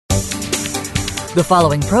The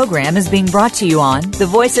following program is being brought to you on the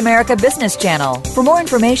Voice America Business Channel. For more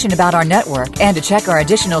information about our network and to check our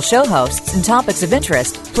additional show hosts and topics of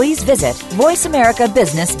interest, please visit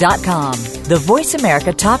voiceamericabusiness.com. The Voice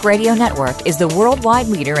America Talk Radio Network is the worldwide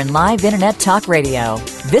leader in live Internet talk radio.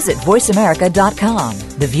 Visit voiceamerica.com.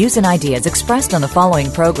 The views and ideas expressed on the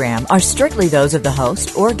following program are strictly those of the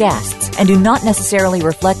host or guests and do not necessarily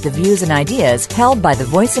reflect the views and ideas held by the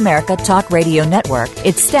Voice America Talk Radio Network,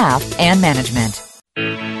 its staff, and management.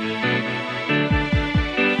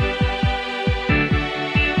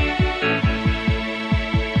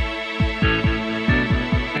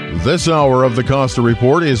 This hour of the Costa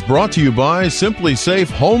Report is brought to you by Simply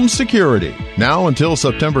Safe Home Security. Now until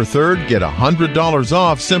September 3rd, get $100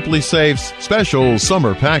 off Simply Safe's special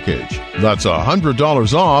summer package. That's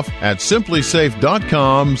 $100 off at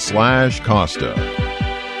simplysafe.com/Costa.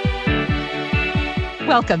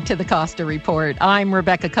 Welcome to the Costa Report. I'm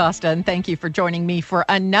Rebecca Costa, and thank you for joining me for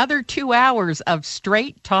another 2 hours of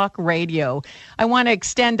straight talk radio. I want to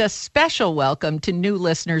extend a special welcome to new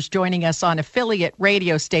listeners joining us on affiliate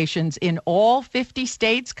radio stations in all 50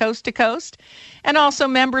 states, coast to coast, and also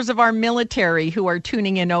members of our military who are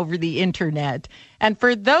tuning in over the internet. And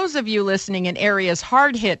for those of you listening in areas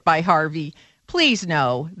hard hit by Harvey, please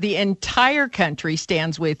know the entire country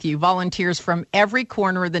stands with you. Volunteers from every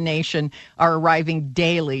corner of the nation are arriving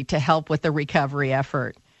daily to help with the recovery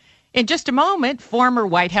effort. In just a moment, former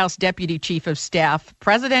White House Deputy Chief of Staff,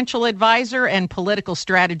 presidential advisor, and political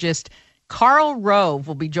strategist Karl Rove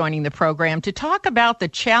will be joining the program to talk about the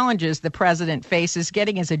challenges the president faces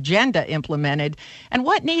getting his agenda implemented and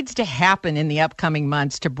what needs to happen in the upcoming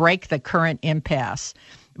months to break the current impasse.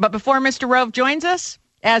 But before Mr. Rove joins us,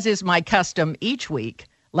 as is my custom each week,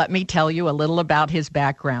 let me tell you a little about his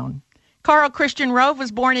background. Karl Christian Rove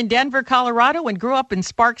was born in Denver, Colorado, and grew up in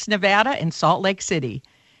Sparks, Nevada, and Salt Lake City.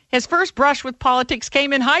 His first brush with politics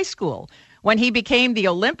came in high school when he became the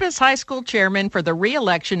Olympus High School chairman for the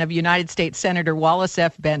re-election of United States Senator Wallace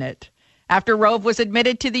F. Bennett. After Rove was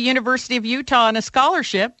admitted to the University of Utah on a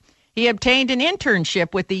scholarship, he obtained an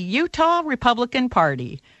internship with the Utah Republican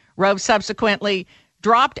Party. Rove subsequently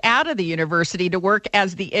dropped out of the university to work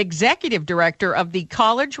as the executive director of the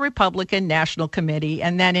College Republican National Committee.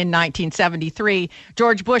 And then in 1973,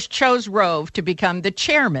 George Bush chose Rove to become the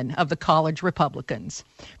chairman of the College Republicans.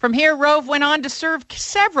 From here, Rove went on to serve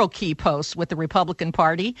several key posts with the Republican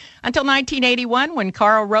Party until 1981, when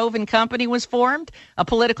Karl Rove and Company was formed, a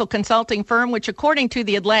political consulting firm which, according to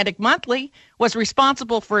the Atlantic Monthly, was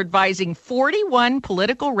responsible for advising 41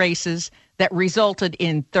 political races that resulted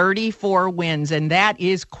in 34 wins, and that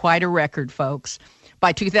is quite a record, folks.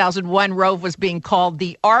 By 2001, Rove was being called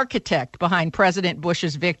the architect behind President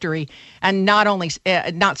Bush's victory, and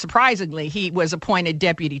not surprisingly, he was appointed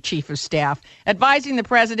Deputy Chief of Staff, advising the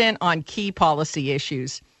president on key policy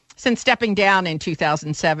issues. Since stepping down in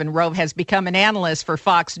 2007, Rove has become an analyst for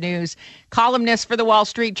Fox News, columnist for the Wall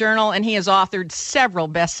Street Journal, and he has authored several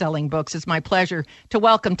best-selling books. It's my pleasure to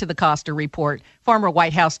welcome to the Costa Report former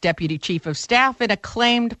White House Deputy Chief of Staff and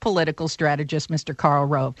acclaimed political strategist, Mr. Karl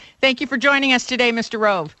Rove. Thank you for joining us today, Mr.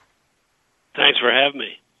 Rove. Thanks for having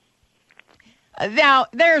me. Now,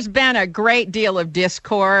 there's been a great deal of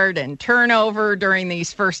discord and turnover during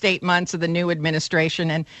these first 8 months of the new administration,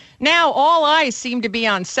 and now all eyes seem to be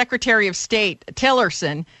on Secretary of State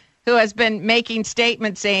Tillerson, who has been making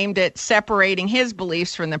statements aimed at separating his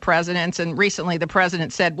beliefs from the president's, and recently the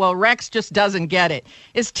president said, well, Rex just doesn't get it.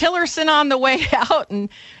 Is Tillerson on the way out? And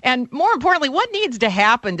more importantly, what needs to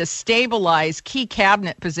happen to stabilize key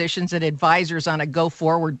cabinet positions and advisors on a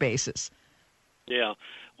go-forward basis? Yeah.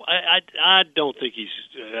 I don't think he's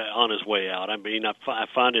on his way out. I mean, I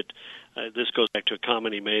find it, this goes back to a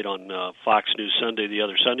comment he made on Fox News Sunday, the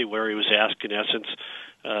other Sunday, where he was asked, in essence,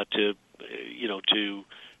 to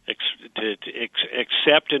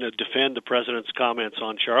accept and defend the president's comments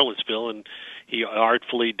on Charlottesville, and he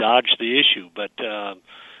artfully dodged the issue. But I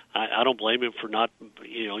don't blame him for not,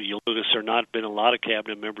 you'll notice there not been a lot of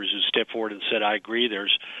cabinet members who stepped forward and said, I agree,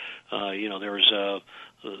 there's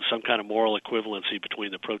some kind of moral equivalency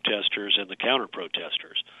between the protesters and the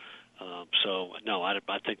counter-protesters. So, no, I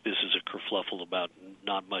think this is a kerfluffle about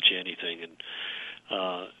not much anything. And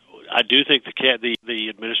I do think the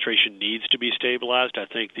administration needs to be stabilized. I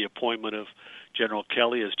think the appointment of General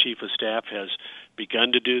Kelly as Chief of Staff has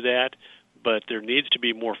begun to do that, but there needs to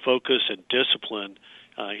be more focus and discipline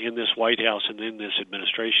in this White House and in this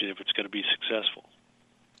administration if it's going to be successful.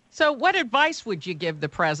 So what advice would you give the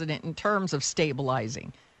president in terms of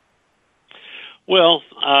stabilizing? Well,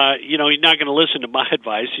 he's not going to listen to my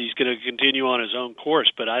advice. He's going to continue on his own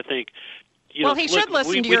course. But I think Well, he should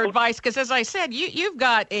listen to your advice because, as I said, you've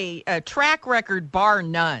got a track record bar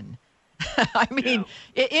none. I mean,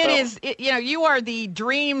 you are the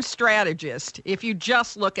dream strategist if you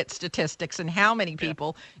just look at statistics and how many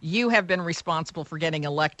people you have been responsible for getting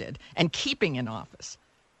elected and keeping in office.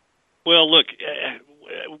 Well, look,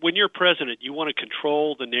 when you're president, you want to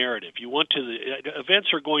control the narrative.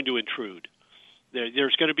 Events are going to intrude.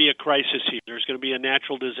 There's going to be a crisis here. There's going to be a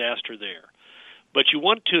natural disaster there. But you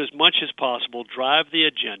want to, as much as possible, drive the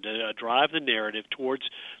agenda, drive the narrative towards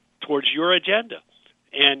your agenda.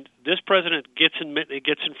 And this president gets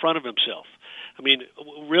in front of himself. I mean,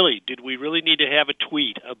 really, did we really need to have a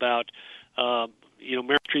tweet about,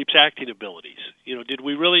 Meryl Streep's acting abilities? Did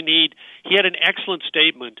we really need? He had an excellent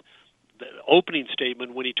statement, the opening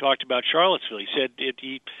statement, when he talked about Charlottesville. He said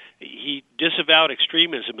he disavowed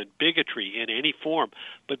extremism and bigotry in any form,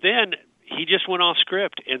 but then he just went off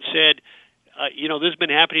script and said, this has been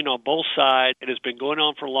happening on both sides. It has been going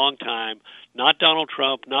on for a long time. Not Donald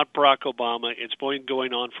Trump, not Barack Obama. It's been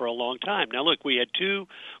going on for a long time. Now, look, we had two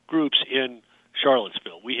groups in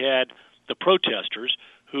Charlottesville. We had the protesters,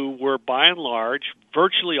 who were, by and large,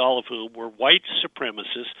 virtually all of whom were white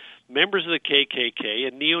supremacists, members of the KKK,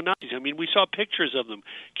 and neo-Nazis. I mean, we saw pictures of them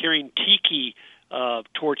carrying tiki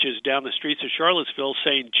torches down the streets of Charlottesville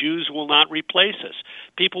saying Jews will not replace us.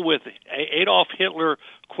 People with Adolf Hitler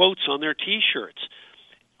quotes on their T-shirts.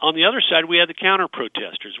 On the other side, we had the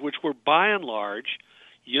counter-protesters, which were by and large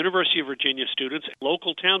University of Virginia students,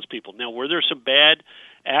 local townspeople. Now, were there some bad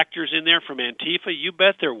actors in there from Antifa? You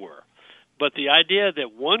bet there were. But the idea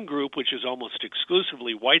that one group, which is almost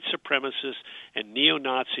exclusively white supremacists and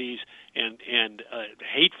neo-Nazis and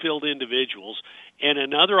hate-filled individuals, and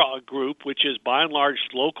another group, which is by and large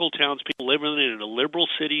local townspeople living in a liberal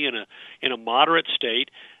city in a moderate state,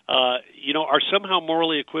 are somehow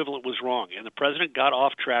morally equivalent, was wrong. And the president got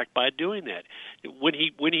off track by doing that. When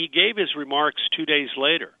he gave his remarks 2 days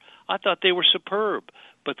later, I thought they were superb.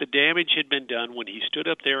 But the damage had been done when he stood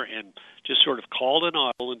up there and just sort of called an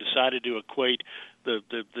audible and decided to equate the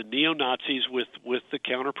neo-Nazis with the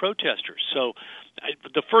counter-protesters. So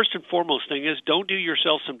the first and foremost thing is don't do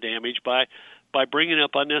yourself some damage by bringing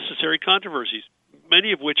up unnecessary controversies,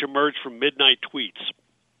 many of which emerged from midnight tweets.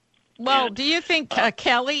 Well, do you think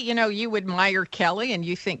Kelly, you admire Kelly and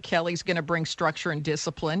you think Kelly's going to bring structure and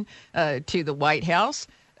discipline to the White House?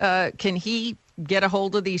 Can he get a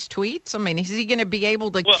hold of these tweets? I mean, is he going to be able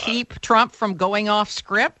to keep Trump from going off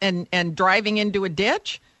script and driving into a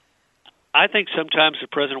ditch? I think sometimes the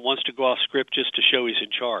president wants to go off script just to show he's in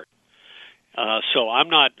charge. So I'm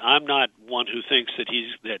not one who thinks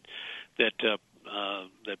that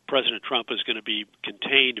President Trump is going to be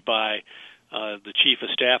contained by the chief of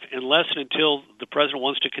staff unless and until the president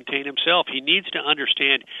wants to contain himself. He needs to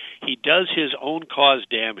understand he does his own cause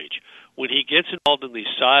damage when he gets involved in these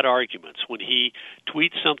side arguments, when he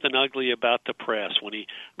tweets something ugly about the press,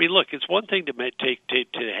 look, it's one thing to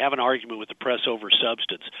have an argument with the press over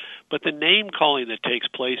substance, but the name calling that takes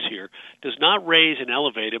place here does not raise and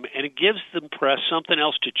elevate him, and it gives the press something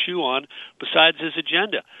else to chew on besides his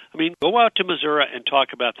agenda. I mean, go out to Missouri and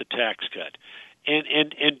talk about the tax cut.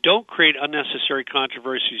 And don't create unnecessary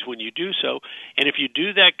controversies when you do so. And if you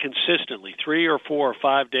do that consistently, 3 or 4 or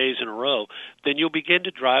 5 days in a row, then you'll begin to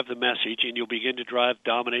drive the message and you'll begin to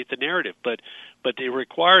dominate the narrative. But it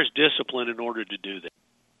requires discipline in order to do that.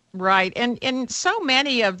 Right. And so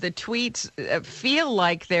many of the tweets feel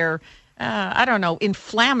like they're,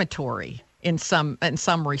 inflammatory in some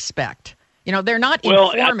respect. They're not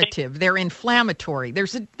informative. They're inflammatory.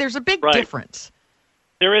 There's a big difference.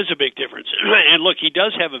 There is a big difference, and look, he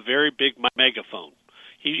does have a very big megaphone.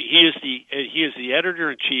 He is the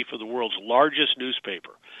editor-in-chief of the world's largest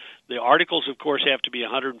newspaper. The articles, of course, have to be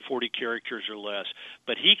 140 characters or less,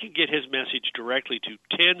 but he can get his message directly to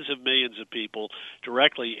tens of millions of people,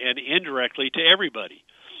 directly and indirectly to everybody.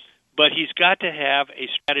 But he's got to have a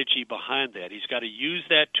strategy behind that. He's got to use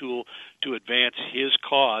that tool to advance his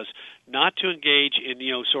cause, not to engage in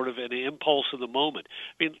sort of an impulse of the moment.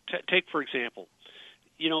 I mean, take for example.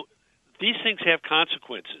 These things have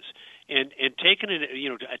consequences, and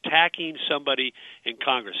attacking somebody in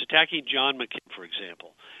Congress, attacking John McCain, for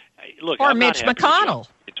example. Look, or Mitch McConnell.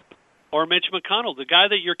 Or Mitch McConnell, the guy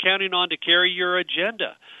that you're counting on to carry your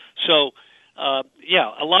agenda. So, a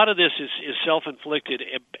lot of this is self-inflicted,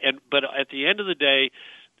 but at the end of the day,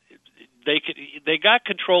 they got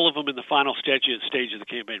control of him in the final stage of the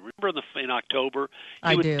campaign. Remember in October,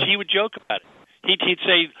 he would joke about it. He'd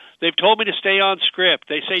say, "They've told me to stay on script."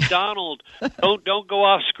 They say, "Donald, don't go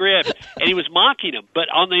off script," and he was mocking him. But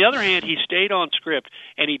on the other hand, he stayed on script,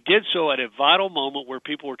 and he did so at a vital moment where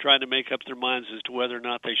people were trying to make up their minds as to whether or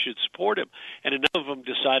not they should support him. And enough of them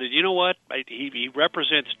decided, you know what, he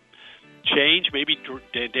represents change, maybe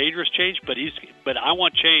dangerous change, but I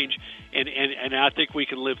want change, and I think we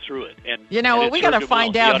can live through it. And we got to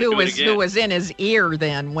find out who was in his ear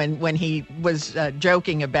then when he was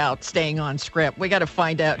joking about staying on script. We got to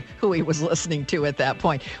find out who he was listening to at that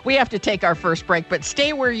point. We have to take our first break, but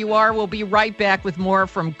stay where you are. We'll be right back with more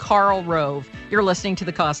from Karl Rove. You're listening to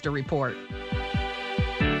the Costa Report.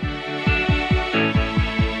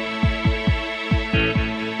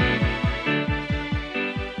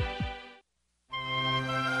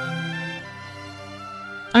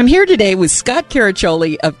 I'm here today with Scott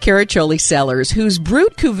Caraccioli of Caraccioli Cellars, whose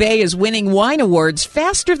Brut Cuvée is winning wine awards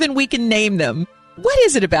faster than we can name them. What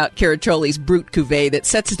is it about Caraccioli's Brut Cuvée that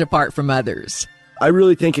sets it apart from others? I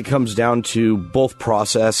really think it comes down to both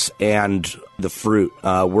process and the fruit.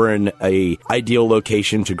 We're in a ideal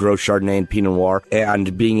location to grow Chardonnay and Pinot Noir,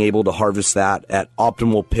 and being able to harvest that at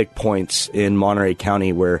optimal pick points in Monterey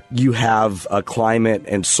County, where you have a climate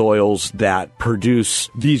and soils that produce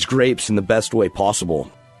these grapes in the best way possible.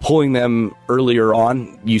 Pulling them earlier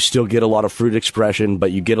on, you still get a lot of fruit expression,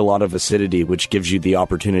 but you get a lot of acidity, which gives you the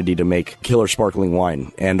opportunity to make killer sparkling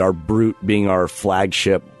wine. And our Brut, being our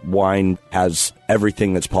flagship wine, has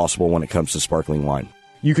everything that's possible when it comes to sparkling wine.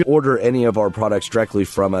 You can order any of our products directly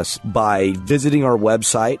from us by visiting our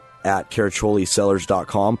website at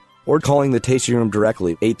caracciolicellars.com or calling the tasting room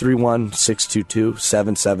directly,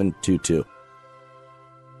 831-622-7722.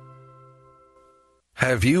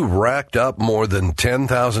 Have you racked up more than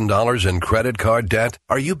 $10,000 in credit card debt?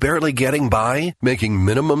 Are you barely getting by, making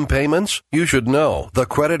minimum payments? You should know the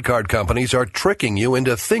credit card companies are tricking you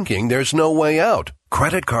into thinking there's no way out.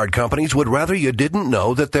 Credit card companies would rather you didn't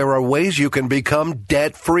know that there are ways you can become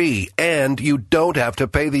debt-free, and you don't have to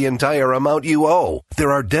pay the entire amount you owe. There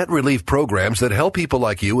are debt relief programs that help people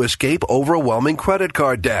like you escape overwhelming credit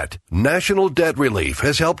card debt. National Debt Relief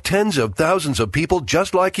has helped tens of thousands of people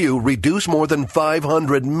just like you reduce more than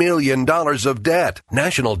 $500 million of debt.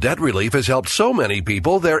 National Debt Relief has helped so many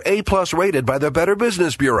people they're A+ rated by the Better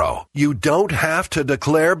Business Bureau. You don't have to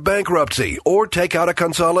declare bankruptcy or take out a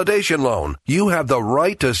consolidation loan. You have the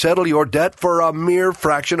right to settle your debt for a mere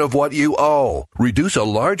fraction of what you owe. Reduce a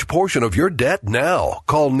large portion of your debt now.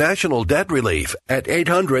 Call National Debt Relief at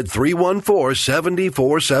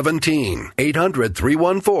 800-314-7417.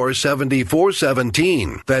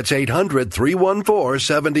 800-314-7417. That's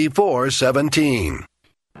 800-314-7417.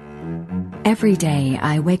 Every day,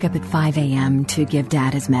 I wake up at 5 a.m. to give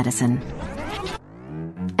Dad his medicine.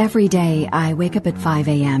 Every day, I wake up at 5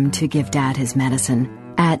 a.m. to give Dad his medicine.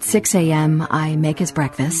 At 6 a.m., I make his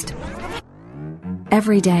breakfast.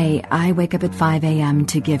 Every day, I wake up at 5 a.m.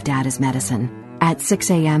 to give Dad his medicine. At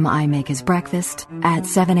 6 a.m., I make his breakfast. At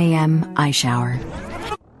 7 a.m., I shower.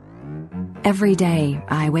 Every day,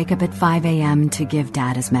 I wake up at 5 a.m. to give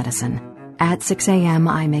Dad his medicine. At 6 a.m.,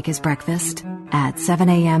 I make his breakfast. At 7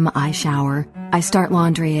 a.m., I shower. I start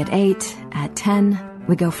laundry at 8. At 10,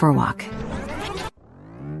 we go for a walk.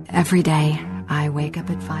 Every day, I wake up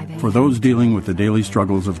at 5 a.m. For those dealing with the daily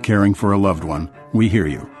struggles of caring for a loved one, we hear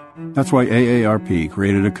you. That's why AARP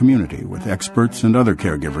created a community with experts and other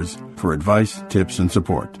caregivers for advice, tips, and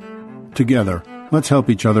support. Together, let's help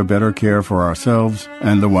each other better care for ourselves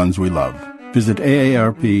and the ones we love. Visit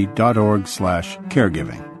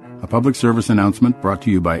aarp.org/caregiving. A public service announcement brought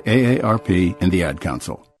to you by AARP and the Ad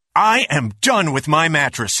Council. I am done with my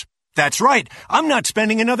mattress. That's right. I'm not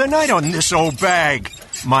spending another night on this old bag.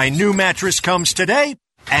 My new mattress comes today,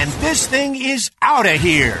 and this thing is out of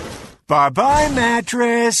here. Bye-bye,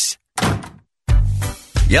 mattress.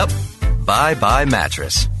 Yep. Bye-bye,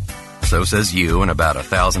 mattress. So says you and about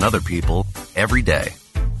 1,000 other people every day.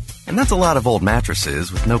 And that's a lot of old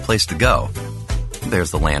mattresses with no place to go.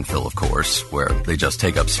 There's the landfill, of course, where they just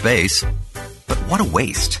take up space. But what a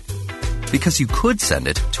waste. Because you could send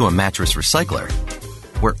it to a mattress recycler,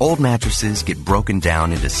 where old mattresses get broken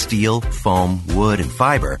down into steel, foam, wood, and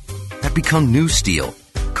fiber that become new steel,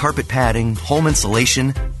 carpet padding, home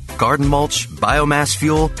insulation, garden mulch, biomass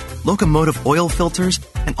fuel, locomotive oil filters,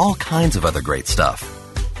 and all kinds of other great stuff.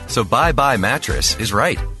 So bye-bye mattress is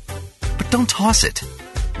right. But don't toss it.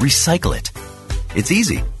 Recycle it. It's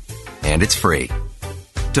easy. And it's free.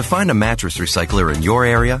 To find a mattress recycler in your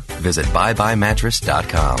area, visit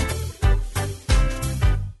buybuymattress.com.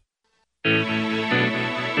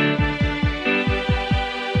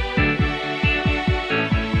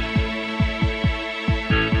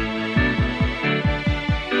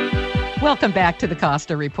 Welcome back to the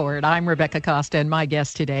Costa Report. I'm Rebecca Costa, and my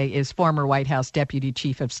guest today is former White House Deputy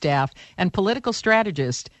Chief of Staff and political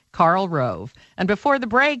strategist Karl Rove. And before the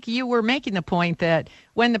break, you were making the point that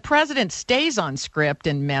when the president stays on script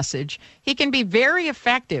and message, he can be very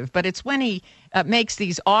effective, but it's when he makes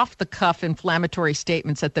these off-the-cuff inflammatory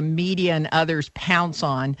statements that the media and others pounce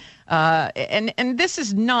on. And this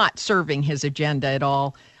is not serving his agenda at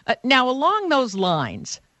all. Now, along those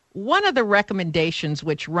lines, one of the recommendations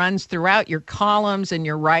which runs throughout your columns and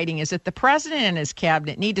your writing is that the president and his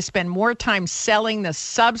cabinet need to spend more time selling the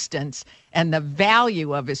substance and the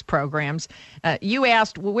value of his programs. You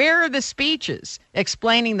asked, where are the speeches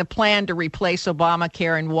explaining the plan to replace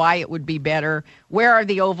Obamacare and why it would be better? Where are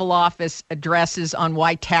the Oval Office addresses on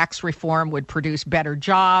why tax reform would produce better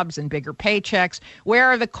jobs and bigger paychecks? Where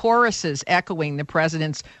are the choruses echoing the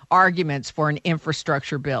president's arguments for an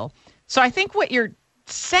infrastructure bill? So I think what you're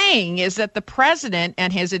saying is that the president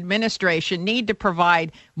and his administration need to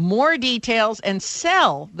provide more details and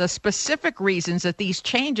sell the specific reasons that these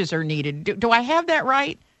changes are needed. Do I have that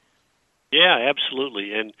right? Yeah,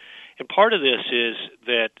 absolutely. And part of this is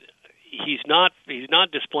that he's not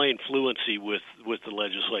displaying fluency with the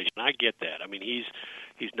legislation. I get that. I mean,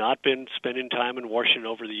 he's not been spending time in Washington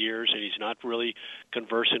over the years, and he's not really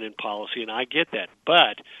conversant in policy, and I get that.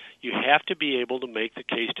 But you have to be able to make the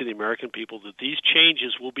case to the American people that these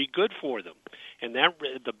changes will be good for them. And that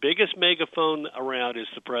the biggest megaphone around is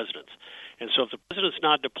the president's. And so if the president's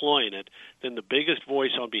not deploying it, then the biggest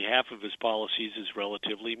voice on behalf of his policies is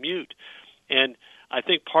relatively mute. And I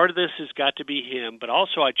think part of this has got to be him, but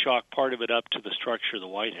also I chalk part of it up to the structure of the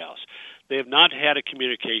White House. They have not had a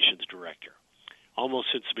communications director almost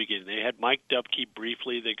since the beginning. They had Mike Dupke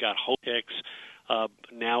briefly. They got Hope Hicks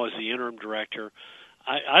now as the interim director.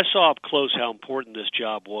 I saw up close how important this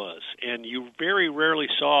job was, and you very rarely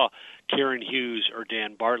saw Karen Hughes or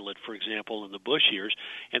Dan Bartlett, for example, in the Bush years,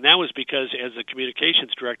 and that was because as the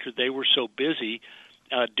communications director, they were so busy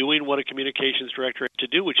doing what a communications director has to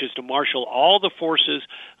do, which is to marshal all the forces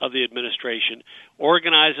of the administration,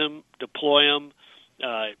 organize them, deploy them,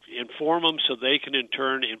 inform them so they can in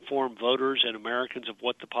turn inform voters and Americans of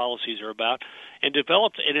what the policies are about, and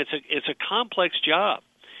develop. And it's a complex job.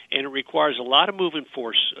 And it requires a lot of moving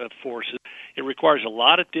forces. It requires a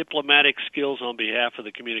lot of diplomatic skills on behalf of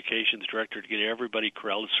the communications director to get everybody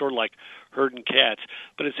corralled. It's sort of like herding cats.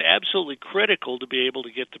 But it's absolutely critical to be able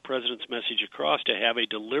to get the president's message across, to have a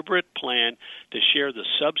deliberate plan to share the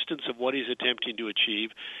substance of what he's attempting to achieve.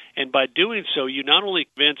 And by doing so, you not only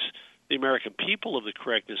convince the American people of the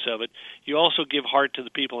correctness of it, you also give heart to the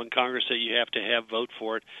people in Congress that you have to have vote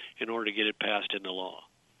for it in order to get it passed into law.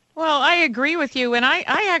 Well, I agree with you, and I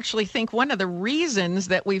actually think one of the reasons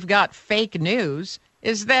that we've got fake news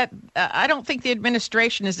is that I don't think the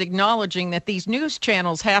administration is acknowledging that these news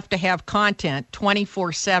channels have to have content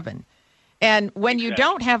 24/7. And when you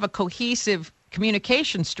don't have a cohesive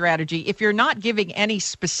communication strategy, if you're not giving any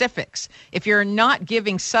specifics, if you're not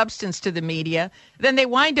giving substance to the media, then they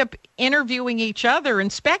wind up interviewing each other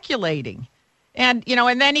and speculating. And,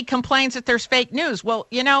 and then he complains that there's fake news. Well,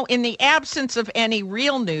 in the absence of any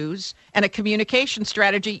real news and a communication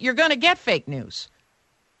strategy, you're going to get fake news.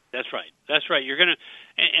 That's right. That's right. You're going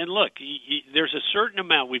to, and look, there's a certain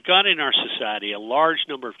amount. We've got in our society a large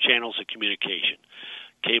number of channels of communication: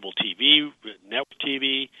 cable TV, network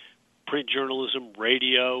TV, print journalism,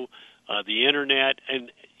 radio, the internet, and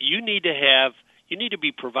you need to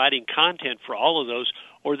be providing content for all of those,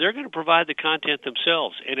 or they're going to provide the content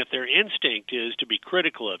themselves. And if their instinct is to be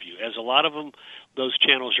critical of you, as a lot of them, those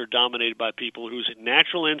channels are dominated by people whose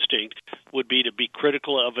natural instinct would be to be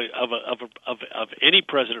critical of any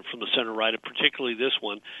president from the center right, and particularly this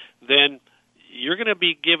one, then you're going to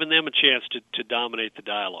be giving them a chance to dominate the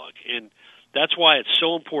dialogue. And that's why it's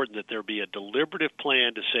so important that there be a deliberative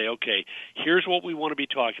plan to say, okay, here's what we want to be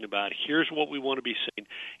talking about, here's what we want to be saying,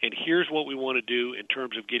 and here's what we want to do in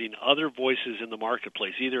terms of getting other voices in the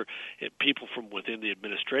marketplace, either people from within the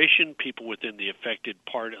administration, people within the affected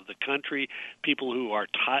part of the country, people who are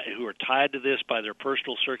tied to this by their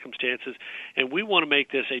personal circumstances. And we want to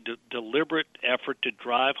make this a deliberate effort to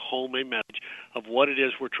drive home a message of what it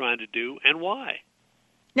is we're trying to do and why.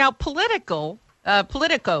 Now, Politico,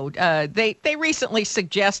 they recently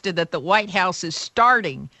suggested that the White House is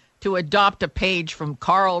starting to adopt a page from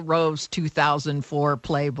Karl Rove's 2004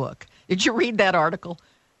 playbook. Did you read that article?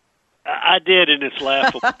 I did, and it's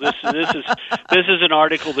laughable. This is an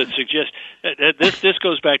article that suggests this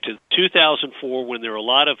goes back to 2004 when there were a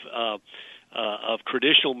lot of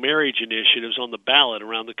traditional marriage initiatives on the ballot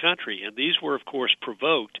around the country, and these were, of course,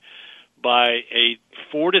 provoked by a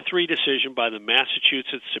 4-3 decision by the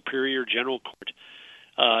Massachusetts Superior General Court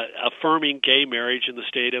affirming gay marriage in the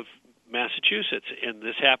state of Massachusetts, and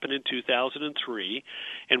this happened in 2003.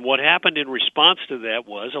 And what happened in response to that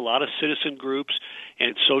was a lot of citizen groups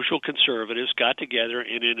and social conservatives got together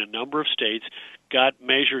and in a number of states got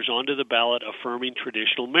measures onto the ballot affirming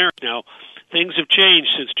traditional marriage. Now, things have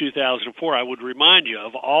changed since 2004. I would remind you,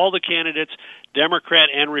 of all the candidates, Democrat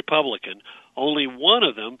and Republican, only one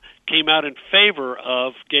of them came out in favor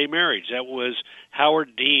of gay marriage. That was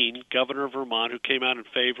Howard Dean, governor of Vermont, who came out in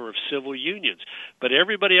favor of civil unions. But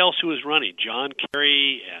everybody else who was running, John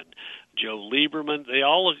Kerry and Joe Lieberman, they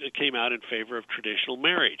all came out in favor of traditional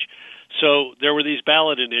marriage. So there were these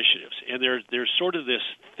ballot initiatives, and there's sort of this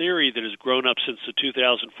theory that has grown up since the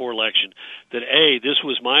 2004 election that, A, this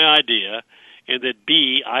was my idea, and that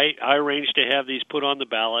B, I arranged to have these put on the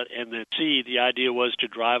ballot, and that C, the idea was to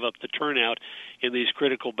drive up the turnout in these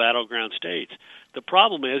critical battleground states. The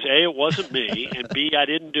problem is, A, it wasn't me, and B, I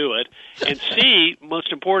didn't do it, and C,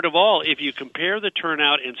 most important of all, if you compare the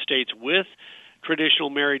turnout in states with traditional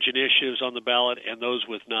marriage initiatives on the ballot and those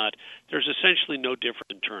with not, there's essentially no difference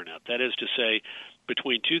in turnout. That is to say,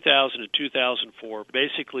 between 2000 and 2004,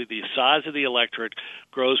 basically the size of the electorate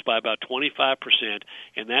grows by about 25%,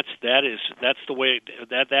 and that's the way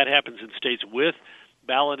that happens in states with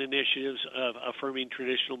ballot initiatives affirming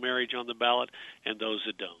traditional marriage on the ballot and those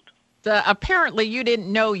that don't. Apparently, you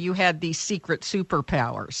didn't know you had these secret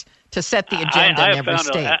superpowers to set the agenda in every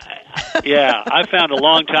state. I found a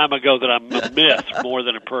long time ago that I'm a myth more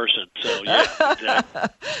than a person. So, yeah,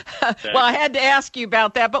 exactly. Well, I had to ask you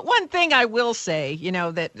about that. But one thing I will say,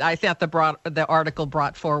 that I thought the article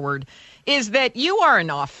brought forward is that you are an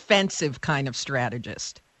offensive kind of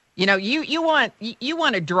strategist. You want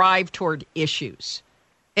to drive toward issues.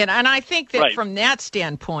 And I think that from that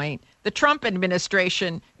standpoint, the Trump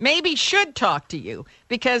administration maybe should talk to you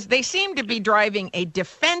because they seem to be driving a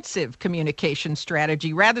defensive communication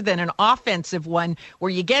strategy rather than an offensive one where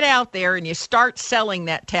you get out there and you start selling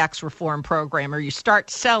that tax reform program or you start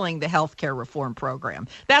selling the health care reform program.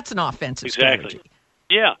 That's an offensive strategy.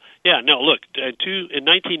 Yeah. No, look, in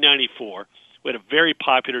 1994, we had a very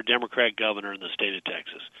popular Democrat governor in the state of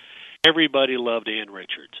Texas. Everybody loved Ann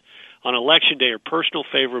Richards. On Election Day, her personal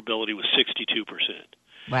favorability was 62%.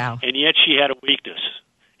 Wow. And yet she had a weakness.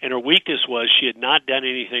 And her weakness was she had not done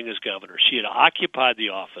anything as governor. She had occupied the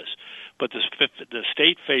office, but the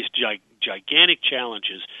state faced gigantic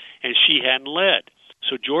challenges, and she hadn't led.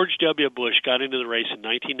 So George W. Bush got into the race in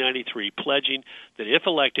 1993, pledging that if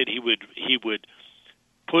elected, he would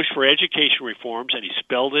push for education reforms, and he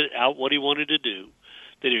spelled it out what he wanted to do,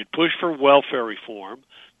 that he would push for welfare reform,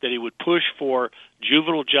 that he would push for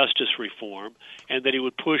juvenile justice reform, and that he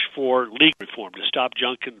would push for legal reform to stop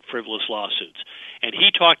junk and frivolous lawsuits. And he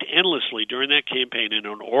talked endlessly during that campaign in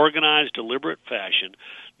an organized, deliberate fashion,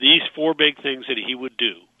 these four big things that he would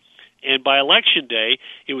do. And by Election Day,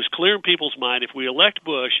 it was clear in people's mind, if we elect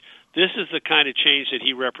Bush, this is the kind of change that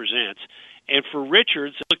he represents. And for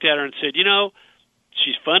Richards, I looked at her and said,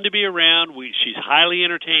 she's fun to be around, she's highly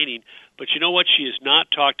entertaining, but you know what? She has not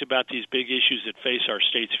talked about these big issues that face our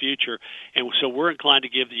state's future, and so we're inclined to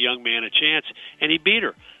give the young man a chance, and he beat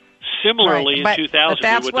her. Similarly, in 2000,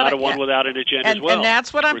 we would not have won without an agenda as well. And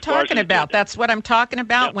that's what I'm talking about. That's what I'm talking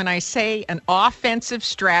about when I say an offensive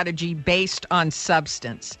strategy based on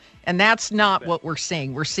substance. And that's not what we're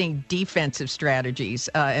seeing. We're seeing defensive strategies,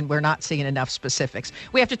 and we're not seeing enough specifics.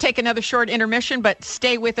 We have to take another short intermission, but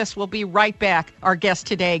stay with us. We'll be right back. Our guest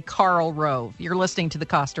today, Karl Rove. You're listening to the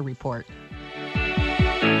Costa Report.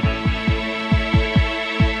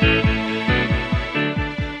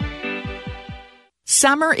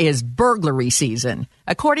 Summer is burglary season.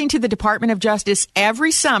 According to the Department of Justice,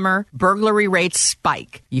 every summer, burglary rates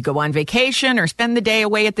spike. You go on vacation or spend the day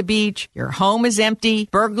away at the beach. Your home is empty.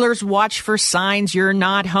 Burglars watch for signs you're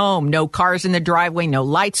not home. No cars in the driveway, no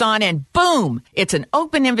lights on, and boom! It's an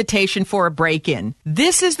open invitation for a break-in.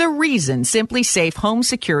 This is the reason Simply Safe Home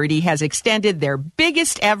Security has extended their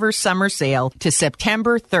biggest ever summer sale to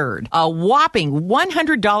September 3rd. A whopping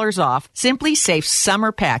 $100 off Simply Safe's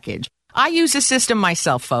summer package. I use a system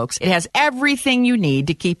myself, folks. It has everything you need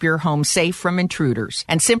to keep your home safe from intruders.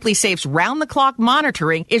 And Simply Safe's round-the-clock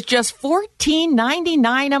monitoring is just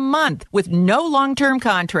 $14.99 a month with no long-term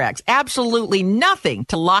contracts. Absolutely nothing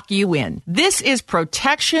to lock you in. This is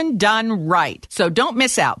protection done right. So don't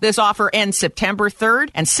miss out. This offer ends September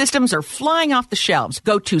 3rd, and systems are flying off the shelves.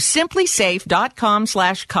 Go to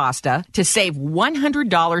simplysafe.com/Costa to save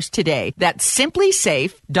 $100 today. That's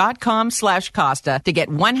simplysafe.com/Costa to get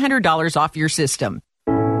 $100 off your system.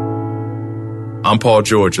 I'm Paul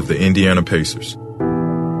George of the Indiana Pacers.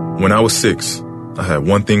 When I was 6, I had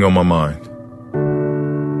one thing on my mind.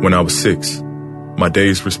 When I was 6, My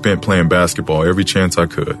days were spent playing basketball every chance I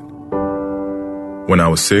could. When I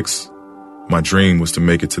was 6, my dream was to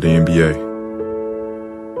make it to the NBA.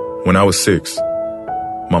 When I was 6,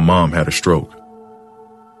 my mom had a stroke.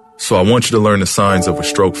 So I want you to learn the signs of a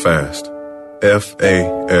stroke fast.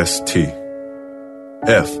 F-A-S-T.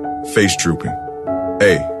 F, face drooping.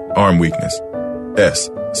 A, arm weakness. S,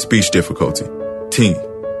 speech difficulty. T,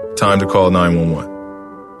 time to call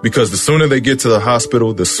 911. Because the sooner they get to the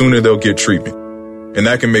hospital, the sooner they'll get treatment. And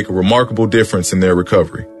that can make a remarkable difference in their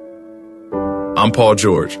recovery. I'm Paul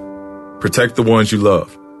George. Protect the ones you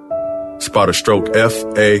love. Spot a stroke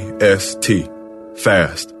F-A-S-T.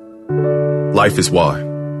 Fast. Life is why.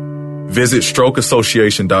 Visit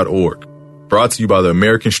strokeassociation.org. Brought to you by the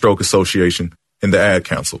American Stroke Association and the Ad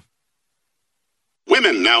Council.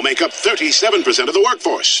 Women now make up 37% of the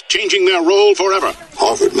workforce, changing their role forever.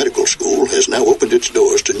 Harvard Medical School has now opened its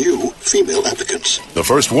doors to new female applicants. The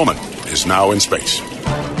first woman is now in space.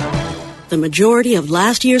 The majority of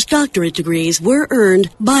last year's doctorate degrees were earned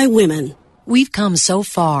by women. We've come so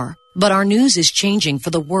far, but our news is changing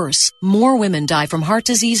for the worse. More women die from heart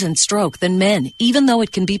disease and stroke than men, even though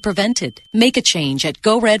it can be prevented. Make a change at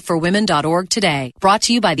GoRedForWomen.org today. Brought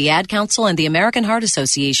to you by the Ad Council and the American Heart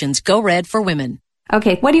Association's Go Red for Women.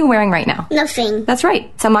 Okay, what are you wearing right now? Nothing. That's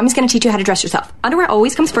right. So Mommy's going to teach you how to dress yourself. Underwear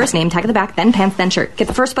always comes first, name tag at the back, then pants, then shirt. Get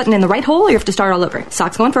the first button in the right hole or you have to start all over.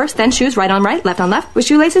 Socks going first, then shoes, right on right, left on left. With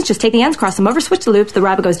shoelaces, just take the ends, cross them over, switch the loops, the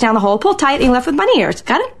rabbit goes down the hole, pull tight, and you're left with bunny ears.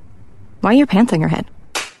 Got it? Why are your pants on your head?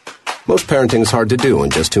 Most parenting is hard to do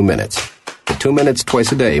in just 2 minutes. But 2 minutes twice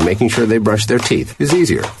a day making sure they brush their teeth is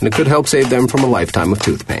easier, and it could help save them from a lifetime of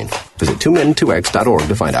tooth pain. Visit 2min2x.org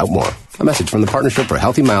to find out more. A message from the Partnership for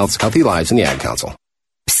Healthy Mouths, Healthy Lives, and the Ad Council.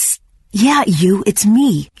 Yeah, it's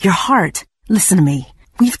me, your heart. Listen to me.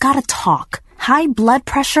 We've got to talk. High blood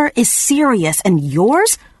pressure is serious, and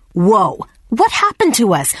yours? Whoa. What happened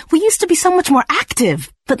to us? We used to be so much more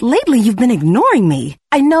active. But lately you've been ignoring me.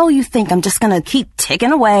 I know you think I'm just gonna keep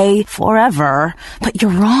ticking away forever, but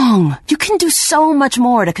you're wrong. You can do so much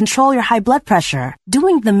more to control your high blood pressure.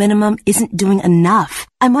 Doing the minimum isn't doing enough.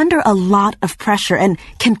 I'm under a lot of pressure and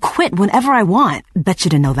can quit whenever I want. Bet you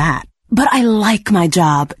didn't know that. But I like my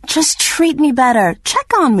job. Just treat me better.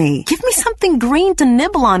 Check on me. Give me something green to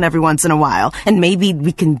nibble on every once in a while. And maybe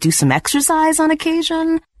we can do some exercise on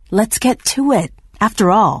occasion. Let's get to it.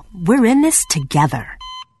 After all, we're in this together.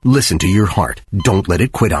 Listen to your heart. Don't let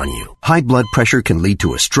it quit on you. High blood pressure can lead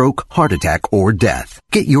to a stroke, heart attack, or death.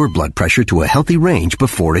 Get your blood pressure to a healthy range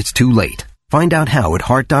before it's too late. Find out how at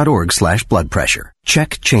heart.org/blood pressure.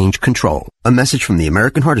 Check, change, control. A message from the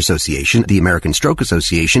American Heart Association, the American Stroke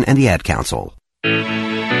Association, and the Ad Council.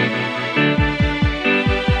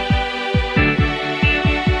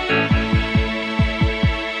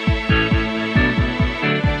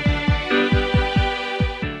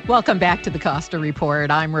 Welcome back to the Costa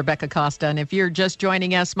Report. I'm Rebecca Costa, and if you're just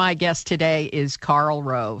joining us, my guest today is Karl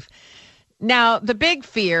Rove. Now, the big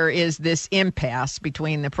fear is this impasse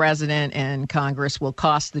between the president and Congress will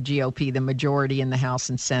cost the GOP the majority in the House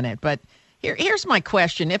and Senate. But here's my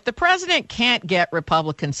question. If the president can't get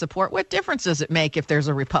Republican support, what difference does it make if there's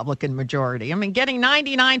a Republican majority? I mean, getting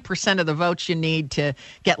 99% of the votes you need to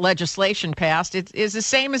get legislation passed is the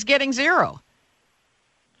same as getting zero.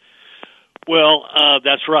 Well,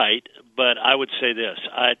 that's right, but I would say this: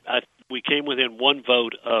 we came within one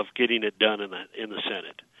vote of getting it done in the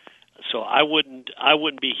Senate, so I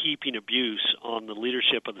wouldn't be heaping abuse on the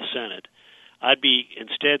leadership of the Senate. I'd be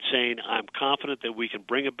instead saying I'm confident that we can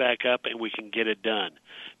bring it back up and we can get it done,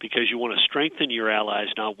 because you want to strengthen your allies,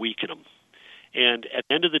 not weaken them. And at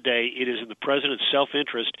the end of the day, it is in the president's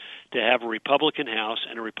self-interest to have a Republican House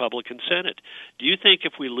and a Republican Senate. Do you think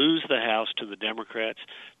if we lose the House to the Democrats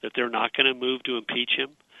that they're not going to move to impeach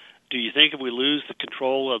him? Do you think if we lose the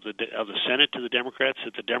control of the Senate to the Democrats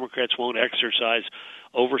that the Democrats won't exercise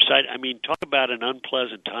oversight? I mean, talk about an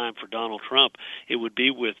unpleasant time for Donald Trump. It would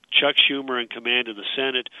be with Chuck Schumer in command of the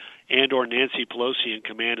Senate and or Nancy Pelosi in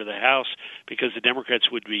command of the House, because the Democrats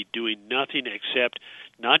would be doing nothing except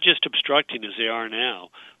not just obstructing as they are now,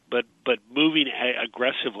 but moving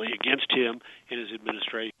aggressively against him and his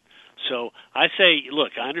administration. So I say,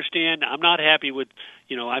 look, I understand. I'm not happy with,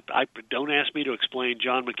 I don't ask me to explain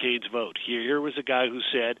John McCain's vote. Here was a guy who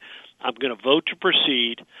said, I'm going to vote to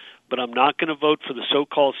proceed, but I'm not going to vote for the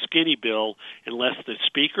so-called skinny bill unless the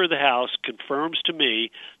Speaker of the House confirms to me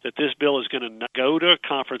that this bill is going to go to a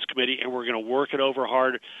conference committee and we're going to work it over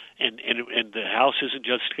hard, and the House isn't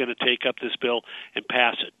just going to take up this bill and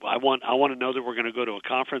pass it. I want to know that we're going to go to a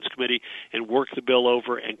conference committee and work the bill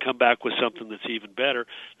over and come back with something that's even better.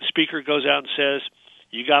 The Speaker goes out and says,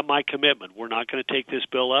 you got my commitment. We're not going to take this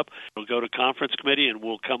bill up. We'll go to conference committee, and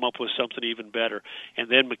we'll come up with something even better. And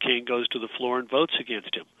then McCain goes to the floor and votes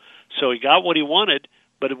against him. So he got what he wanted,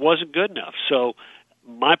 but it wasn't good enough. So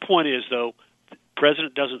my point is, though, the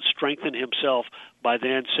president doesn't strengthen himself by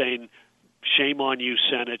then saying, shame on you,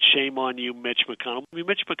 Senate, shame on you, Mitch McConnell. I mean,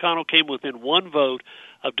 Mitch McConnell came within one vote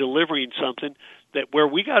of delivering something that where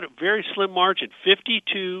we got a very slim margin,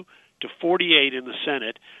 52 to 48 in the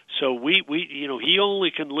Senate. So he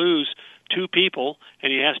only can lose two people,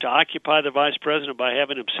 and he has to occupy the vice president by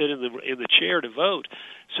having him sit in the chair to vote.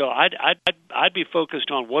 So I'd be focused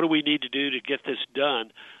on what do we need to do to get this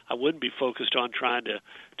done. I wouldn't be focused on trying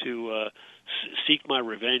to seek my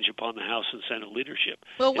revenge upon the House and Senate leadership.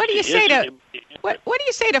 Well, what do you say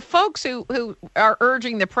to folks who are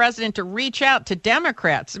urging the president to reach out to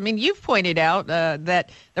Democrats? I mean, you've pointed out that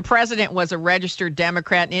the president was a registered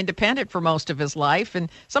Democrat and independent for most of his life,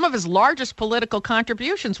 and some of his largest political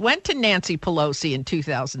contributions went to Nancy Pelosi in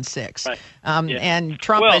 2006. Right. And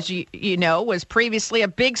Trump, as you know, was previously a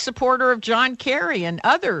big supporter of John Kerry and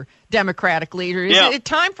other Democratic leaders. Is it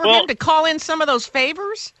time for him to call in some of those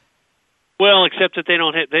favors? Well, except that they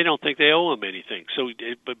don't think they owe him anything. So,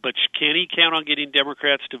 but can he count on getting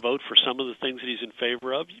Democrats to vote for some of the things that he's in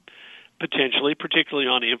favor of? Potentially, particularly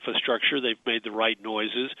on infrastructure, they've made the right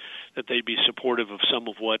noises that they'd be supportive of some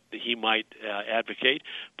of what he might advocate.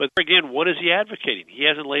 But again, what is he advocating? He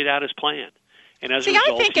hasn't laid out his plan. And as a result,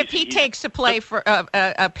 I think if he takes a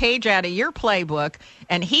page out of your playbook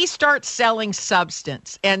and he starts selling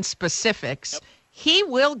substance and specifics. Yep. He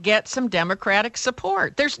will get some Democratic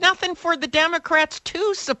support. There's nothing for the Democrats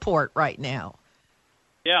to support right now.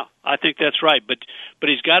 Yeah, I think that's right. But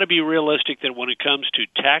he's got to be realistic that when it comes to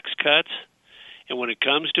tax cuts and when it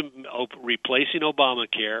comes to replacing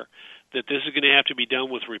Obamacare, that this is going to have to be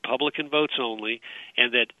done with Republican votes only,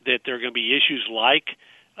 and that there are going to be issues like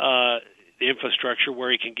infrastructure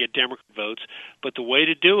where he can get Democrat votes. But the way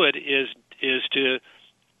to do it is to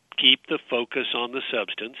keep the focus on the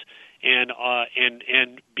substance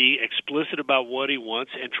and be explicit about what he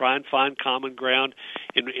wants and try and find common ground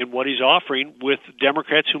in what he's offering with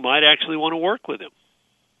Democrats who might actually want to work with him.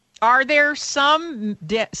 Are there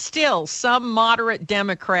still some moderate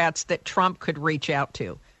Democrats that Trump could reach out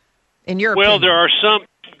to, in your opinion? Well,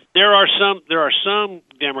 there are some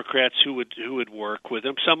Democrats who would work with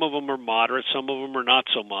him. Some of them are moderate, some of them are not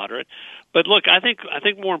so moderate. But look, I think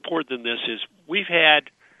more important than this is we've had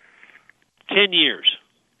 10 years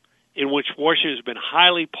in which Washington has been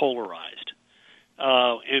highly polarized.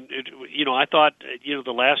 I thought,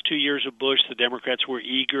 the last 2 years of Bush, the Democrats were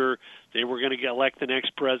eager. They were going to elect the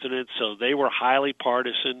next president, so they were highly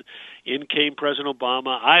partisan. In came President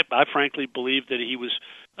Obama. I frankly believe that he was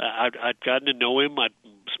I'd gotten to know him. I'd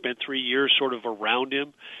spent 3 years sort of around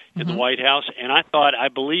him in the White House, and I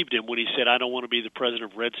believed him when he said, I don't want to be the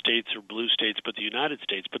president of red states or blue states, but the United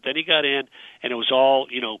States. But then he got in, and it was all,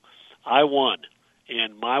 I won.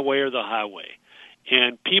 And my way or the highway.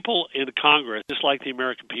 And people in Congress, just like the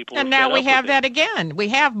American people, and now we have that again. We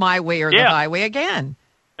have my way or the highway again.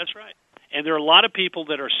 That's right. And there are a lot of people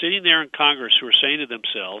that are sitting there in Congress who are saying to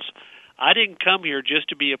themselves, I didn't come here just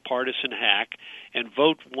to be a partisan hack and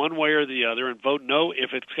vote one way or the other and vote no.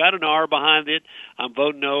 If it's got an R behind it, I'm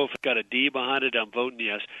voting no. If it's got a D behind it, I'm voting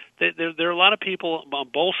yes. There are a lot of people on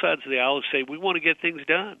both sides of the aisle who say we want to get things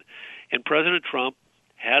done. And President Trump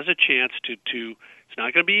has a chance to it's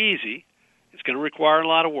not going to be easy. It's going to require a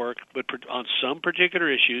lot of work, but on some particular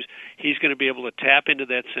issues, he's going to be able to tap into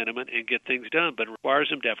that sentiment and get things done. But it requires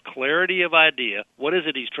him to have clarity of idea. What is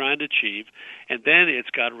it he's trying to achieve? And then it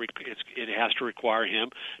has to require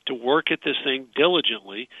him to work at this thing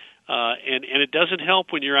diligently. And it doesn't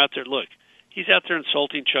help when you're out there. Look, he's out there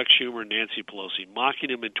insulting Chuck Schumer and Nancy Pelosi, mocking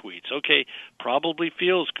him in tweets. Okay, probably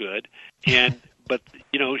feels good, but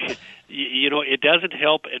it doesn't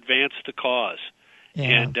help advance the cause.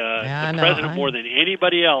 Yeah. And the president more than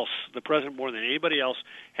anybody else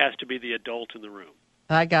has to be the adult in the room.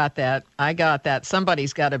 I got that.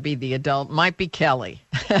 Somebody's got to be the adult. Might be Kelly.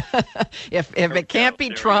 If it can't be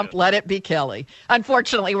Trump, let it be Kelly.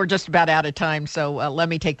 Unfortunately, we're just about out of time, so let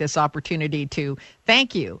me take this opportunity to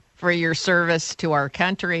thank you for your service to our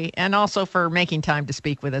country and also for making time to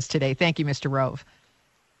speak with us today. Thank you, Mr. Rove.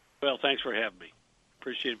 Well, thanks for having me.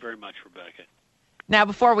 Appreciate it very much, Rebecca. Now,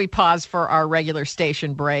 before we pause for our regular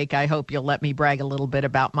station break, I hope you'll let me brag a little bit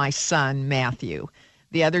about my son, Matthew.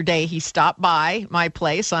 The other day, he stopped by my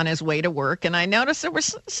place on his way to work, and I noticed there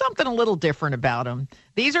was something a little different about him.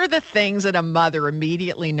 These are the things that a mother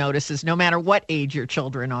immediately notices, no matter what age your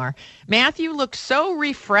children are. Matthew looked so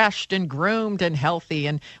refreshed and groomed and healthy,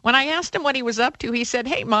 and when I asked him what he was up to, he said,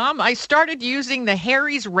 "Hey, Mom, I started using the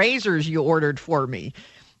Harry's razors you ordered for me.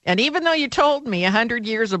 And even though you told me 100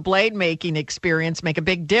 years of blade making experience make a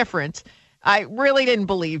big difference, I really didn't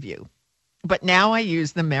believe you. But now I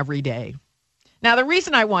use them every day." Now, the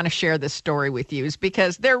reason I want to share this story with you is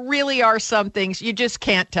because there really are some things you just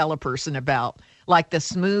can't tell a person about, like the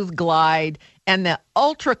smooth glide and the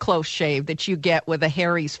ultra close shave that you get with a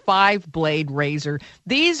Harry's 5-blade razor.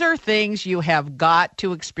 These are things you have got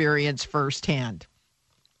to experience firsthand.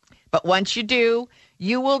 But once you do,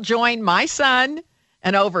 you will join my son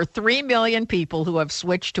and over 3 million people who have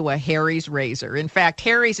switched to a Harry's razor. In fact,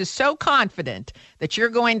 Harry's is so confident that you're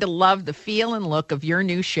going to love the feel and look of your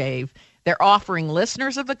new shave. They're offering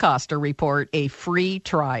listeners of the Costa Report a free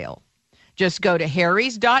trial. Just go to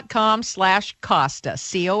harrys.com/Costa,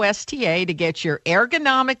 C-O-S-T-A, to get your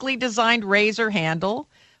ergonomically designed razor handle,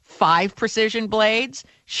 5 precision blades,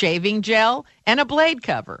 shaving gel, and a blade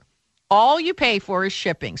cover. All you pay for is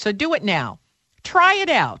shipping, so do it now. Try it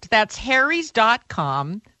out. That's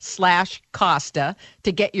harrys.com/Costa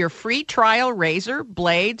to get your free trial razor,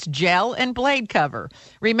 blades, gel, and blade cover.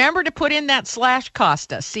 Remember to put in that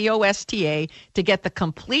 /Costa, C-O-S-T-A, to get the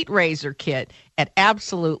complete razor kit at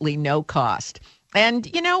absolutely no cost. And,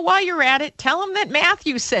 while you're at it, tell them that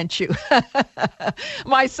Matthew sent you.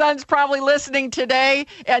 My son's probably listening today,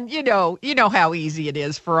 and you know how easy it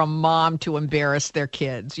is for a mom to embarrass their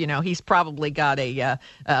kids. He's probably got a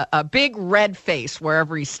big red face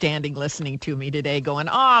wherever he's standing listening to me today going,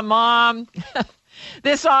 "Aw, Mom."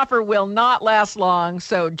 This offer will not last long,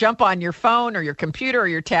 so jump on your phone or your computer or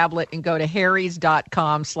your tablet and go to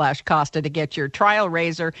harrys.com/Costa to get your trial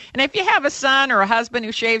razor. And if you have a son or a husband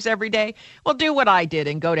who shaves every day, well, do what I did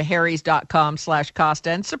and go to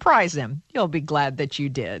harrys.com/Costa and surprise him. You'll be glad that you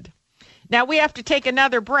did. Now, we have to take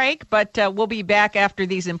another break, but we'll be back after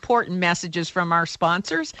these important messages from our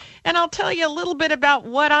sponsors, and I'll tell you a little bit about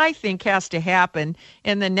what I think has to happen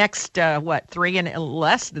in the next,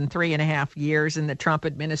 less than 3.5 years in the Trump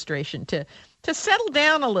administration to settle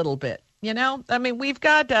down a little bit. We've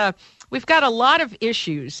got a lot of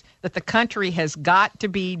issues that the country has got to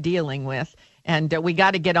be dealing with. And we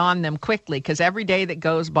got to get on them quickly because every day that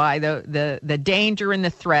goes by, the danger and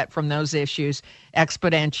the threat from those issues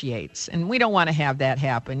exponentiates. And we don't want to have that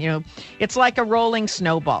happen. It's like a rolling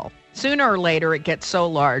snowball. Sooner or later, it gets so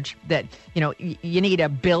large that, you need a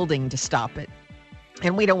building to stop it.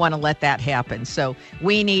 And we don't want to let that happen. So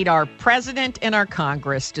we need our president and our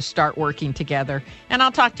Congress to start working together. And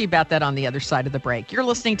I'll talk to you about that on the other side of the break. You're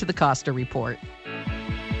listening to the Costa Report.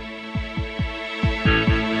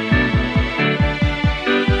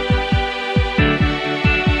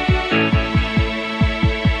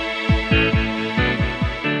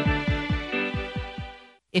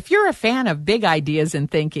 If you're a fan of big ideas and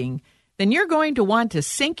thinking, then you're going to want to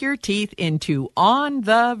sink your teeth into On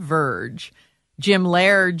the Verge. Jim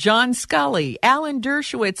Laird, John Scully, Alan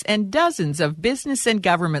Dershowitz, and dozens of business and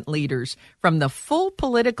government leaders from the full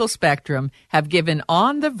political spectrum have given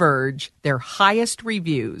On the Verge their highest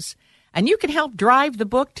reviews. And you can help drive the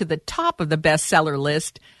book to the top of the bestseller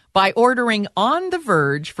list by ordering On the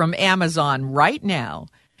Verge from Amazon right now.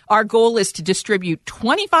 Our goal is to distribute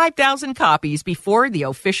 25,000 copies before the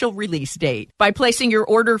official release date. By placing your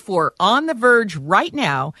order for On the Verge right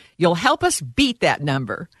now, you'll help us beat that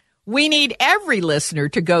number. We need every listener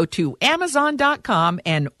to go to Amazon.com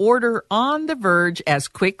and order On the Verge as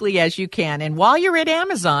quickly as you can. And while you're at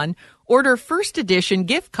Amazon, order first edition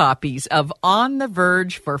gift copies of On the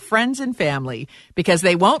Verge for friends and family because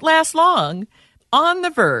they won't last long. On the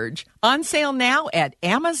Verge, on sale now at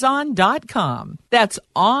Amazon.com. That's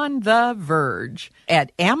On the Verge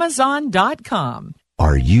at Amazon.com.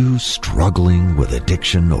 Are you struggling with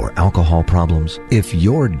addiction or alcohol problems? If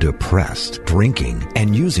you're depressed, drinking,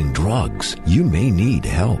 and using drugs, you may need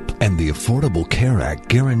help. And the Affordable Care Act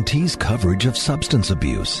guarantees coverage of substance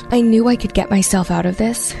abuse. I knew I could get myself out of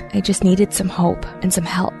this. I just needed some hope and some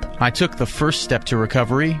help. I took the first step to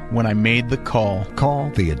recovery when I made the call. Call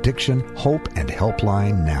the Addiction, Hope, and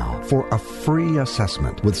Helpline now for a free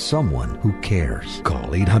assessment with someone who cares. Call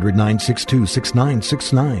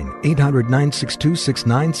 800-962-6969. 800-962-6969.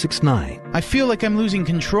 I feel like I'm losing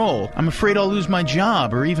control. I'm afraid I'll lose my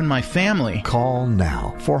job or even my family. Call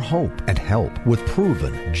now for hope and help with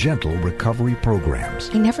proven, gentle recovery programs.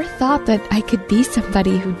 I never thought that I could be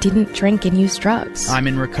somebody who didn't drink and use drugs. I'm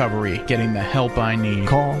in recovery, getting the help I need.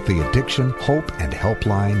 Call the Addiction Hope and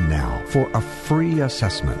Helpline now for a free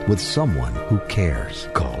assessment with someone who cares.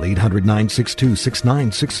 Call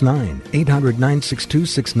 800-962-6969.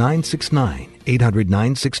 800-962-6969.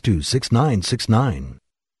 800-962-6969.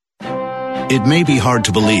 It may be hard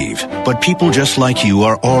to believe, but people just like you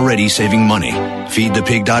are already saving money.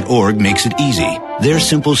 FeedThePig.org makes it easy. Their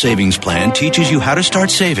simple savings plan teaches you how to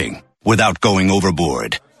start saving without going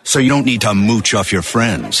overboard. So you don't need to mooch off your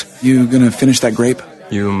friends. You gonna finish that grape?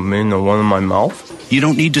 You mean the one in my mouth? You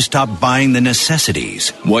don't need to stop buying the necessities.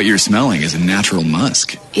 What you're smelling is a natural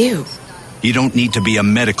musk. Ew. You don't need to be a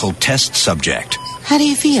medical test subject. How do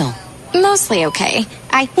you feel? Mostly okay.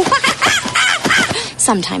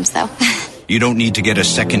 Sometimes, though. You don't need to get a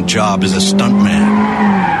second job as a stuntman.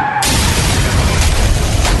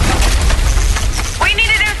 We need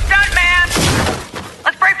a new stuntman.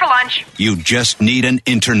 Let's break for lunch. You just need an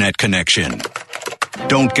internet connection.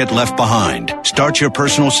 Don't get left behind. Start your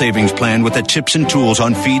personal savings plan with the tips and tools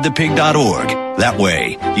on feedthepig.org. That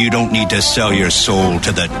way, you don't need to sell your soul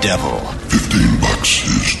to the devil. $15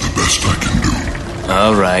 is the best I can do.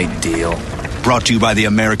 All right, deal. Brought to you by the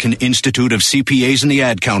American Institute of CPAs and the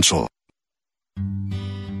Ad Council.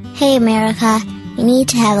 Hey, America, we need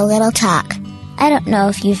to have a little talk. I don't know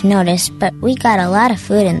if you've noticed, but we got a lot of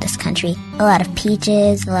food in this country. A lot of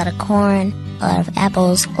peaches, a lot of corn, a lot of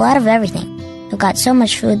apples, a lot of everything. We've got so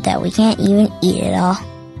much food that we can't even eat it all.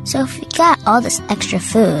 So if we got all this extra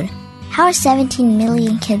food, how are 17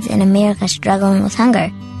 million kids in America struggling with hunger?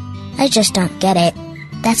 I just don't get it.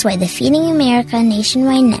 That's why the Feeding America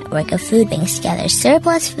nationwide network of food banks gathers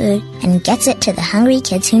surplus food and gets it to the hungry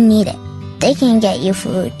kids who need it. They can get you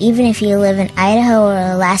food even if you live in Idaho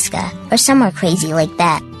or Alaska or somewhere crazy like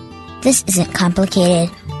that. This isn't complicated.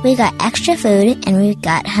 We got extra food and we've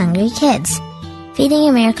got hungry kids. Feeding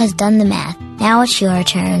America's done the math. Now it's your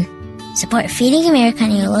turn. Support Feeding America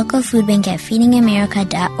and your local food bank at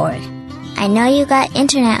feedingamerica.org. I know you got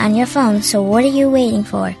internet on your phone, so what are you waiting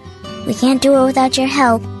for? We can't do it without your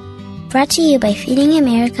help. Brought to you by Feeding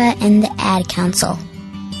America and the Ad Council.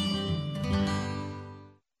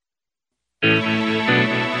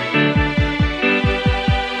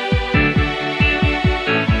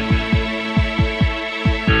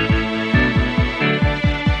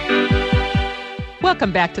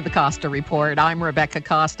 Welcome back to the Costa Report. I'm Rebecca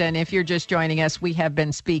Costa, and if you're just joining us, we have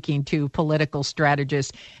been speaking to political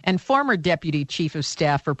strategist and former Deputy Chief of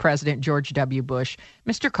Staff for President George W. Bush,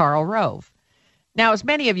 Mr. Karl Rove. Now, as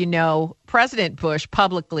many of you know, President Bush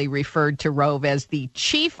publicly referred to Rove as the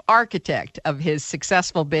chief architect of his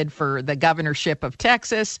successful bid for the governorship of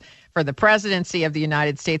Texas, for the presidency of the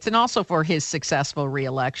United States, and also for his successful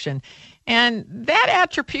reelection. And that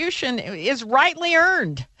attribution is rightly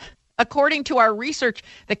earned. According to our research,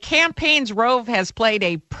 the campaigns Rove has played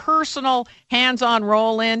a personal, hands-on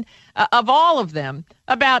role in, of all of them,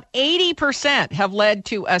 about 80% have led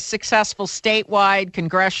to a successful statewide,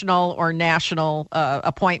 congressional, or national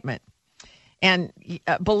appointment. And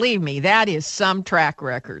believe me, that is some track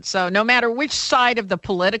record. So no matter which side of the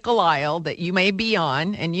political aisle that you may be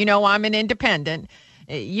on, and you know I'm an independent,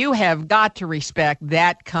 you have got to respect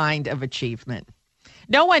that kind of achievement.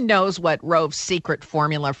 No one knows what Rove's secret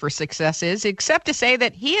formula for success is, except to say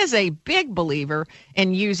that he is a big believer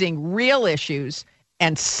in using real issues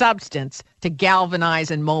and substance to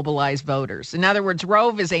galvanize and mobilize voters. In other words,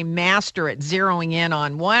 Rove is a master at zeroing in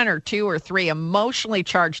on one or two or three emotionally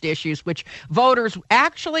charged issues which voters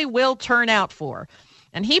actually will turn out for.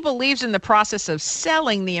 And he believes in the process of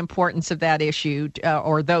selling the importance of that issue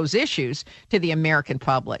or those issues to the American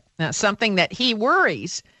public. Now, something that he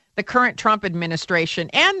worries the current Trump administration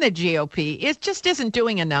and the GOP isn't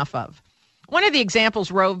doing enough of. One of the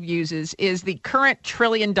examples Rove uses is the current $1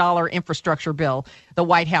 trillion infrastructure bill the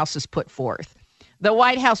White House has put forth. The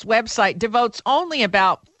White House website devotes only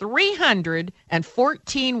about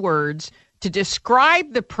 314 words to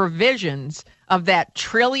describe the provisions of that $1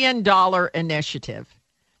 trillion initiative.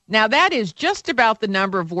 Now, that is just about the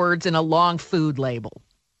number of words in a long food label.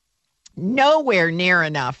 Nowhere near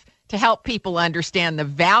enough to help people understand the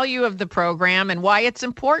value of the program and why it's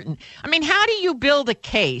important. I mean, how do you build a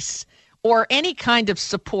case or any kind of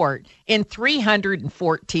support in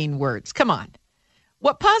 314 words? Come on.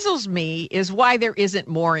 What puzzles me is why there isn't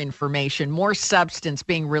more information, more substance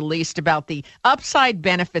being released about the upside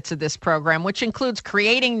benefits of this program, which includes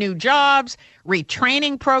creating new jobs,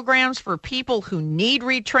 retraining programs for people who need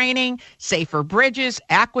retraining, safer bridges,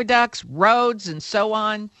 aqueducts, roads, and so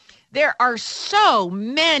on. There are so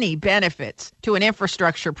many benefits to an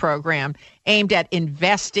infrastructure program aimed at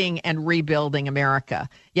investing and rebuilding America.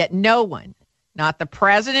 Yet no one not the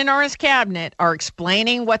president or his cabinet, are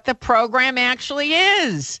explaining what the program actually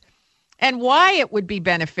is and why it would be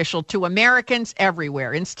beneficial to Americans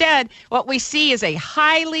everywhere. Instead, what we see is a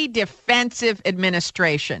highly defensive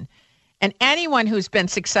administration. And anyone who's been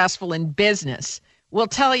successful in business will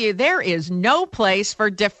tell you there is no place for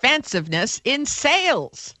defensiveness in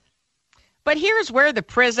sales. But here's where the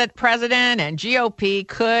president and GOP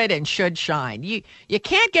could and should shine. You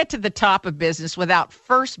can't get to the top of business without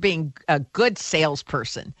first being a good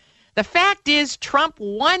salesperson. The fact is, Trump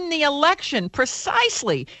won the election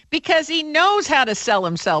precisely because he knows how to sell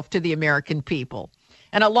himself to the American people.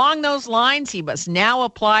 And along those lines, he must now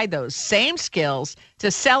apply those same skills to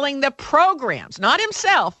selling the programs, not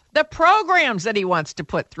himself, the programs that he wants to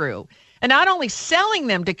put through. And not only selling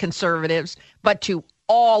them to conservatives, but to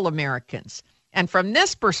all Americans. And from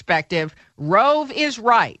this perspective, Rove is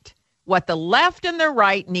right. What the left and the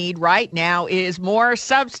right need right now is more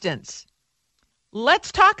substance.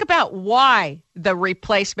 Let's talk about why the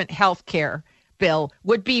replacement health care bill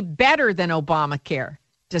would be better than Obamacare.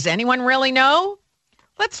 Does anyone really know?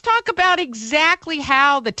 Let's talk about exactly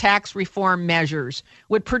how the tax reform measures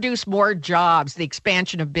would produce more jobs, the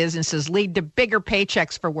expansion of businesses, lead to bigger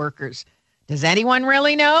paychecks for workers. Does anyone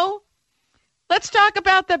really know? Let's talk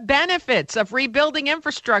about the benefits of rebuilding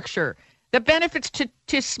infrastructure, the benefits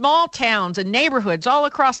to small towns and neighborhoods all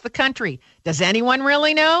across the country. Does anyone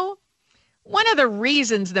really know? One of the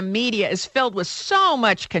reasons the media is filled with so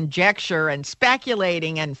much conjecture and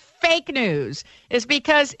speculating and fake news is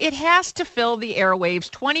because it has to fill the airwaves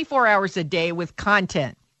 24 hours a day with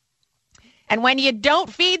content. And when you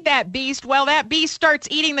don't feed that beast, well, that beast starts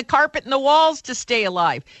eating the carpet and the walls to stay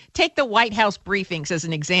alive. Take the White House briefings as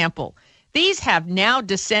an example. These have now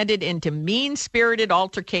descended into mean-spirited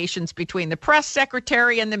altercations between the press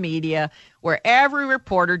secretary and the media, where every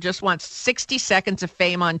reporter just wants 60 seconds of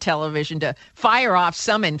fame on television to fire off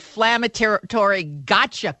some inflammatory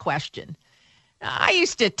gotcha question. I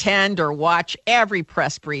used to attend or watch every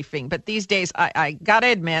press briefing, but these days, I got to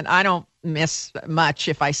admit, I don't miss much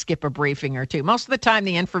if I skip a briefing or two. Most of the time,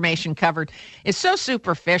 the information covered is so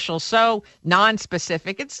superficial, so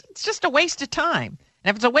non-specific, it's just a waste of time. And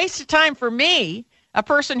if it's a waste of time for me, a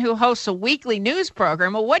person who hosts a weekly news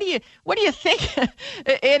program, well, what do you think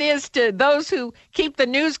it is to those who keep the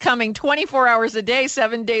news coming 24 hours a day,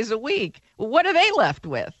 7 days a week? Well, what are they left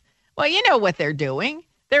with? Well, you know what they're doing.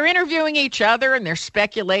 They're interviewing each other and they're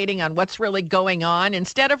speculating on what's really going on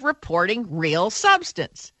instead of reporting real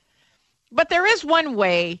substance. But there is one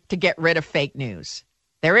way to get rid of fake news.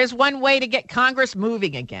 There is one way to get Congress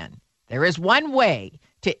moving again. There is one way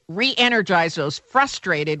to re-energize those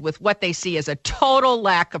frustrated with what they see as a total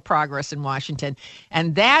lack of progress in Washington,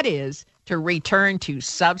 and that is to return to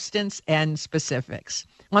substance and specifics.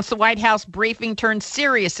 Once the White House briefing turns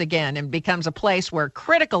serious again and becomes a place where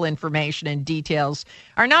critical information and details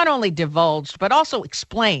are not only divulged but also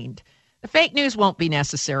explained, the fake news won't be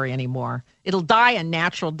necessary anymore. It'll die a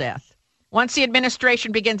natural death. Once the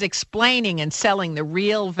administration begins explaining and selling the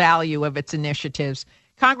real value of its initiatives,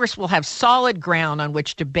 Congress will have solid ground on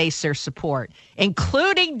which to base their support,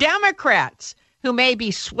 including Democrats, who may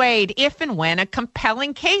be swayed if and when a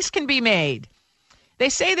compelling case can be made. They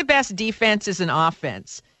say the best defense is an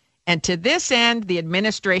offense. And to this end, the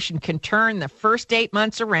administration can turn the first 8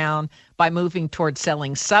 months around by moving toward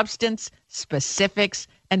selling substance, specifics,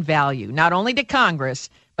 and value, not only to Congress,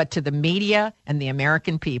 but to the media and the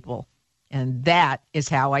American people. And that is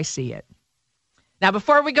how I see it. Now,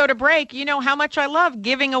 before we go to break, you know how much I love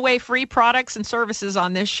giving away free products and services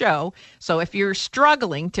on this show. So if you're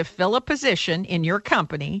struggling to fill a position in your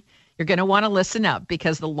company, you're going to want to listen up,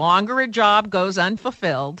 because the longer a job goes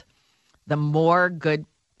unfulfilled, the more good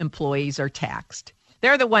employees are taxed.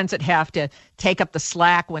 They're the ones that have to take up the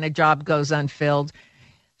slack when a job goes unfilled.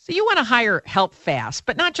 So you want to hire help fast,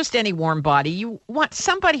 but not just any warm body. You want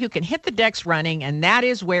somebody who can hit the decks running, and that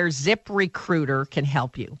is where ZipRecruiter can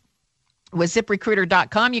help you. With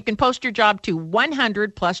ZipRecruiter.com, you can post your job to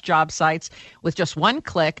 100 plus job sites with just one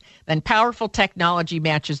click. Then powerful technology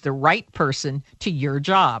matches the right person to your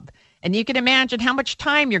job. And you can imagine how much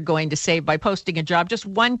time you're going to save by posting a job just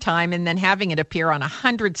one time and then having it appear on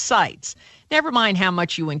 100 sites. Never mind how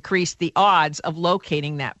much you increase the odds of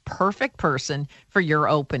locating that perfect person for your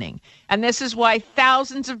opening. And this is why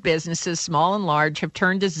thousands of businesses, small and large, have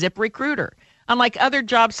turned to ZipRecruiter. Unlike other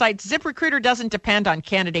job sites, ZipRecruiter doesn't depend on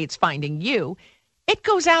candidates finding you. It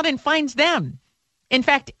goes out and finds them. In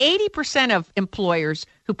fact, 80% of employers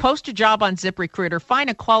who post a job on ZipRecruiter find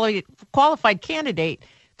a qualified candidate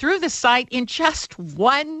through the site in just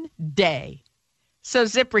one day. So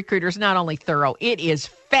ZipRecruiter is not only thorough, it is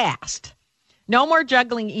fast. No more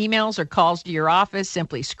juggling emails or calls to your office.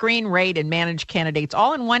 Simply screen, rate, and manage candidates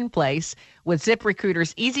all in one place with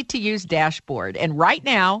ZipRecruiter's easy-to-use dashboard. And right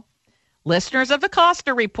now, listeners of the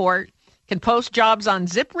Costa Report can post jobs on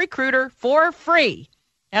ZipRecruiter for free.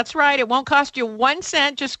 That's right. It won't cost you 1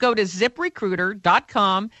 cent. Just go to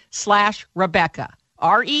ZipRecruiter.com/Rebecca.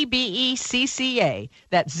 REBECCA.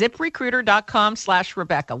 That's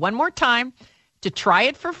ZipRecruiter.com/Rebecca. One more time, to try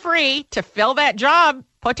it for free, to fill that job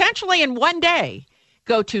potentially in 1 day,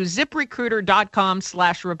 go to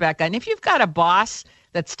ZipRecruiter.com/Rebecca. And if you've got a boss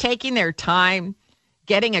that's taking their time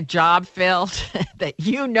getting a job filled that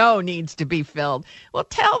you know needs to be filled, well,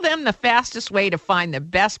 tell them the fastest way to find the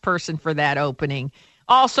best person for that opening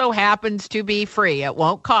also happens to be free. It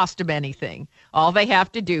won't cost them anything. All they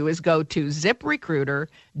have to do is go to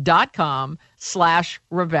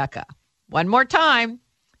ZipRecruiter.com/Rebecca. One more time,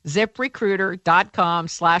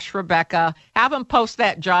 ZipRecruiter.com/Rebecca. Have them post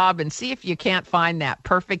that job and see if you can't find that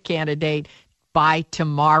perfect candidate by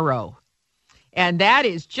tomorrow. And that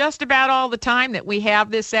is just about all the time that we have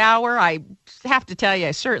this hour. I have to tell you,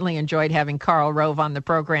 I certainly enjoyed having Karl Rove on the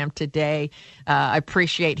program today. I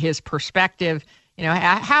appreciate his perspective. You know,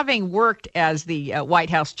 having worked as the White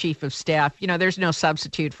House Chief of Staff, you know, there's no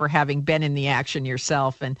substitute for having been in the action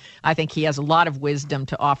yourself. And I think he has a lot of wisdom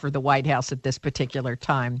to offer the White House at this particular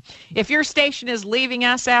time. If your station is leaving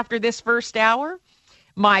us after this first hour,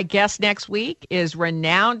 my guest next week is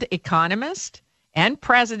renowned economist and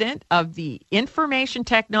president of the Information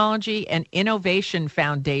Technology and Innovation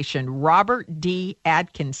Foundation, Robert D.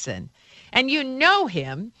 Atkinson. And you know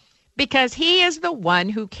him because he is the one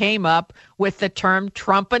who came up with the term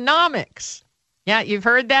Trumponomics. Yeah, you've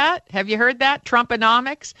heard that? Have you heard that?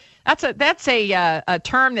 Trumponomics? That's a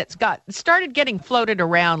term that's started getting floated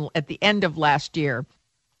around at the end of last year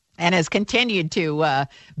and has continued to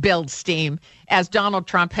build steam as Donald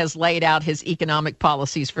Trump has laid out his economic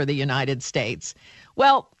policies for the United States.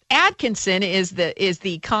 Well, Atkinson is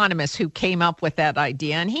the economist who came up with that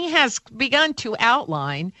idea, and he has begun to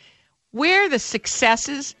outline where the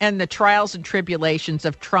successes and the trials and tribulations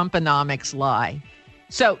of Trumponomics lie.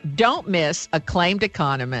 So don't miss acclaimed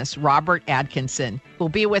economist Robert Atkinson, who'll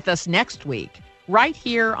be with us next week, right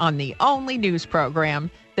here on the only news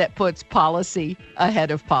program that puts policy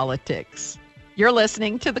ahead of politics. You're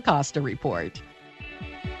listening to the Costa Report.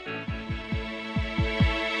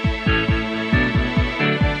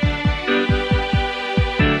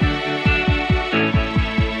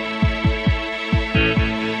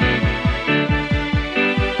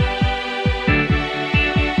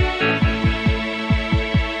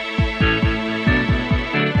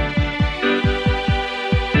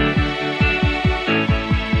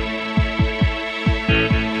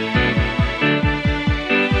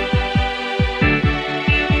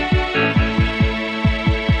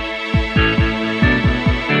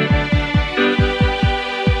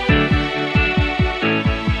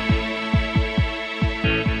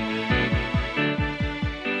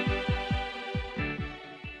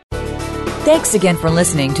 Thanks again for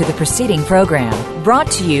listening to the preceding program, brought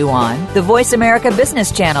to you on the Voice America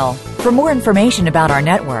Business Channel. For more information about our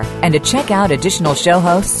network and to check out additional show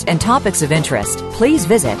hosts and topics of interest, please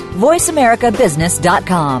visit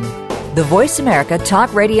voiceamericabusiness.com. The Voice America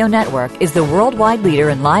Talk Radio Network is the worldwide leader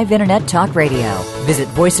in live Internet talk radio. Visit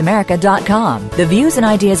voiceamerica.com. The views and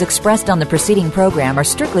ideas expressed on the preceding program are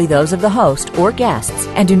strictly those of the host or guests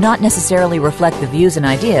and do not necessarily reflect the views and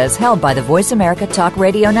ideas held by the Voice America Talk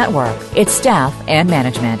Radio Network, its staff, and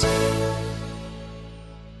management.